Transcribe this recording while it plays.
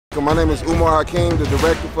My name is Umar Hakeem, the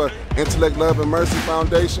Director for Intellect, Love, and Mercy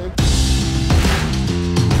Foundation.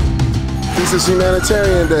 This is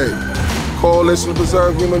Humanitarian Day, Coalition to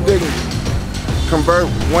Preserve Human Dignity. Convert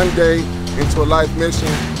one day into a life mission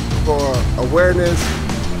for awareness,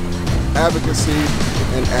 advocacy,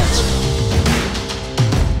 and action.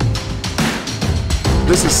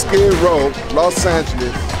 This is Skid Row, Los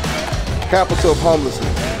Angeles, capital of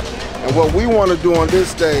homelessness. And what we want to do on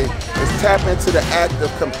this day is tap into the act of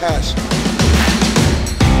compassion.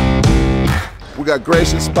 We got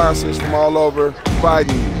gracious sponsors from all over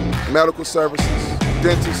providing medical services,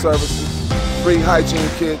 dental services, free hygiene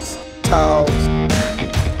kits, towels.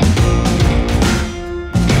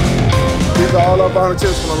 These are all our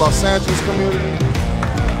volunteers from the Los Angeles community,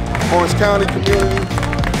 Orange County community,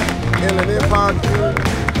 Inland Empire community.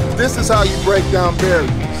 This is how you break down barriers,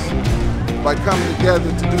 by coming together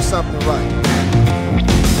to do something right.